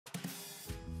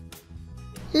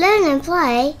Learn and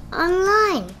play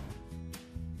online.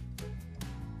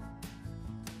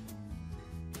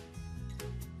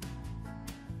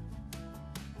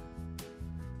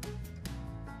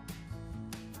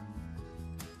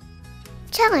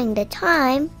 Telling the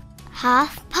time,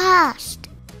 past.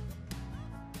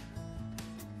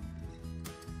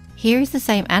 Here is the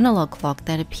same analog clock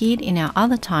that appeared in our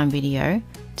other time video,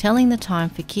 telling the time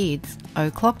for kids,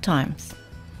 o'clock times.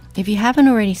 If you haven't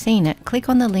already seen it, click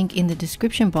on the link in the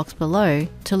description box below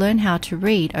to learn how to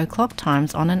read o'clock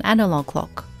times on an analog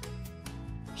clock.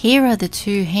 Here are the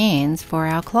two hands for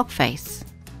our clock face.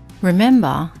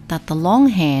 Remember that the long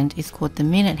hand is called the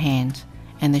minute hand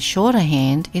and the shorter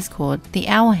hand is called the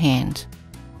hour hand.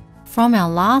 From our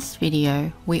last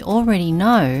video, we already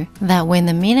know that when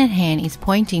the minute hand is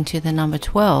pointing to the number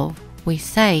 12, we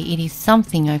say it is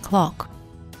something o'clock.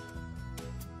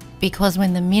 Because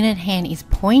when the minute hand is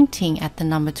pointing at the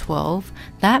number 12,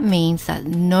 that means that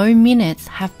no minutes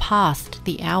have passed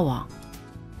the hour.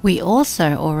 We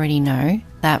also already know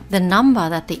that the number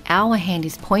that the hour hand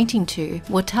is pointing to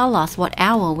will tell us what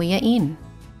hour we are in.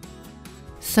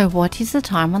 So what is the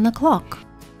time on the clock?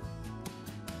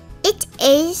 It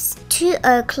is 2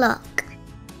 o'clock.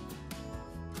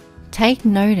 Take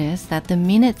notice that the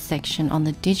minutes section on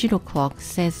the digital clock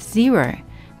says 0.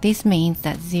 This means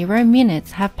that 0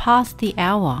 minutes have passed the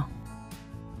hour.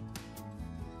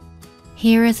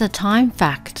 Here is a time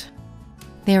fact.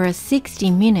 There are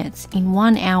 60 minutes in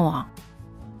 1 hour.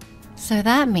 So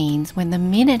that means when the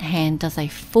minute hand does a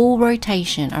full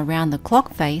rotation around the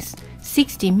clock face,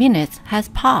 60 minutes has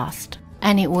passed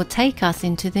and it will take us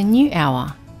into the new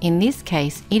hour. In this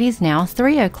case, it is now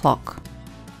 3 o'clock.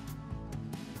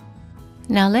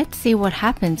 Now let's see what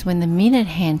happens when the minute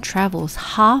hand travels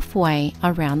halfway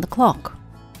around the clock.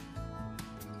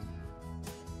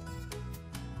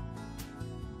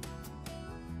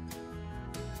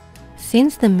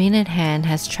 Since the minute hand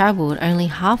has traveled only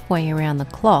halfway around the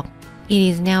clock, it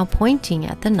is now pointing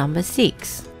at the number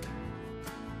 6.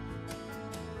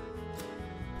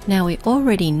 Now we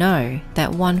already know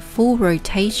that one full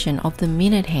rotation of the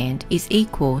minute hand is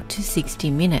equal to 60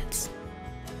 minutes.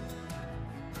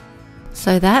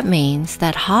 So that means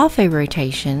that half a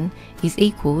rotation is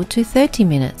equal to 30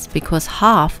 minutes because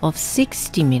half of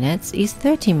 60 minutes is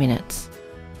 30 minutes.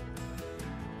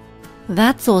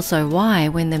 That's also why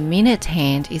when the minute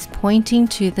hand is pointing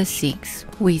to the 6,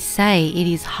 we say it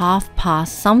is half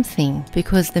past something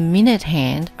because the minute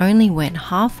hand only went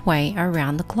halfway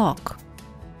around the clock.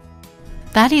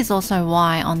 That is also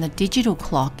why on the digital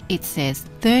clock it says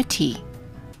 30,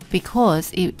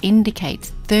 because it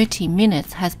indicates 30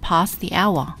 minutes has passed the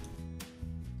hour.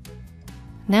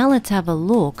 Now let's have a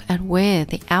look at where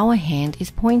the hour hand is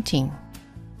pointing.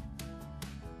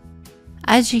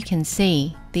 As you can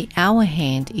see, the hour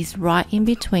hand is right in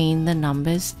between the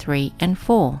numbers 3 and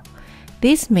 4.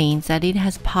 This means that it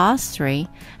has passed 3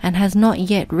 and has not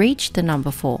yet reached the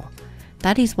number 4.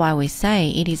 That is why we say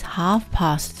it is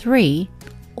 3:30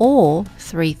 or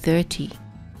 3:30.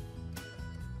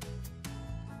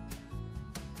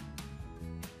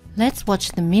 Let's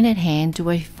watch the minute hand do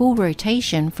a full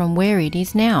rotation from where it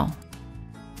is now.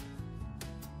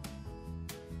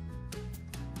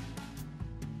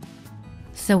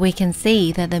 So we can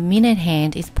see that the minute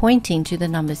hand is pointing to the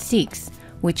number 6,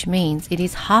 which means it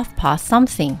is half past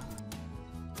something.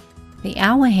 The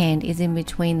hour hand is in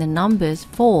between the numbers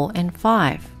 4 and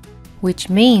 5, which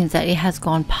means that it has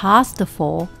gone past the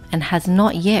 4 and has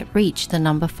not yet reached the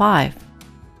number 5.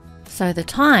 So the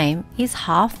time is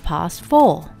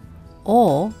 4:30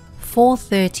 or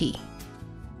 4:30.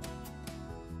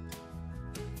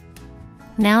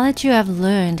 Now that you have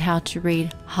learned how to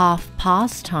read half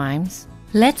past times,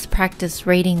 let's practice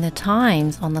reading the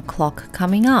times on the clock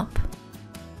coming up.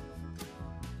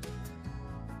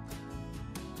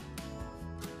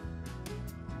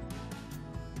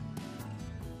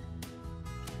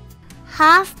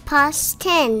 Half past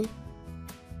 10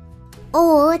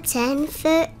 or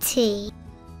 10:30.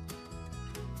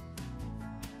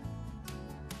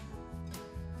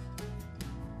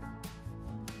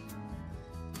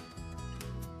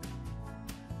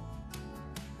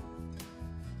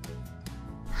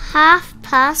 Half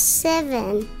past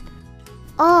 7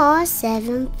 or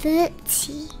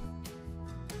 7:30.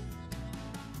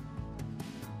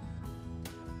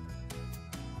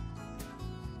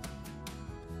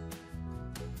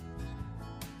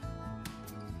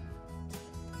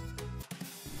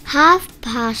 Half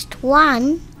past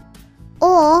 1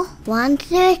 or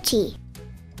 1:30.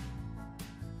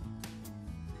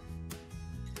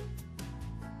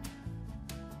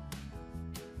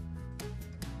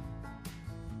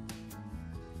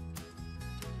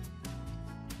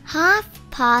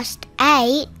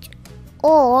 8:30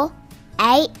 or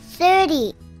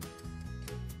 8:30.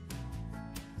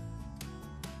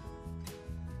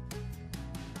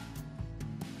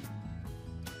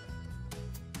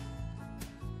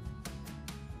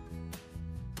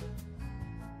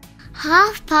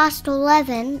 Half past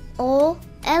 11 or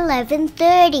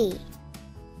 11:30.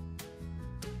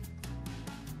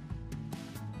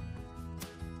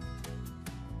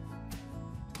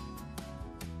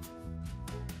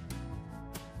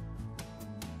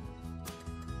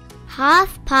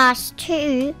 Half past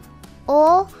 2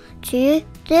 or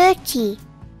 2:30.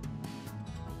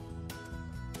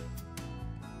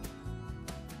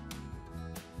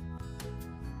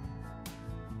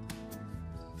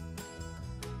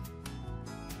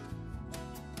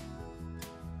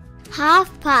 Half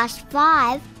past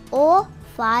 5 or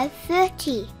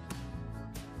 5:30.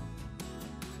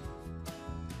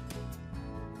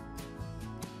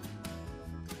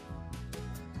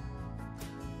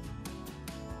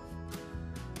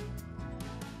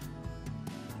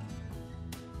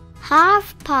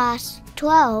 Half past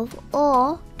 12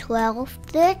 or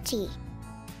 12:30.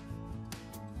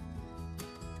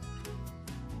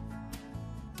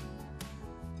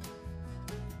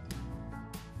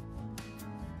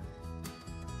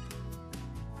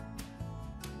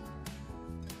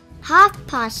 Half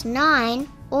past 9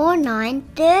 or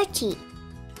 9:30.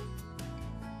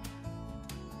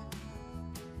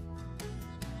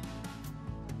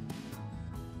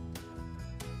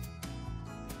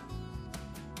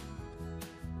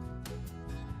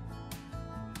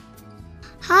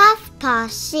 Half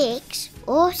past 6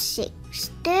 or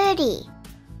 6:30.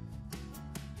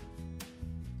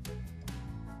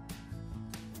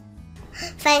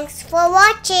 Thanks for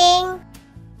watching.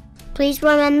 Please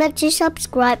remember to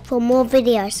subscribe for more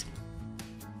videos.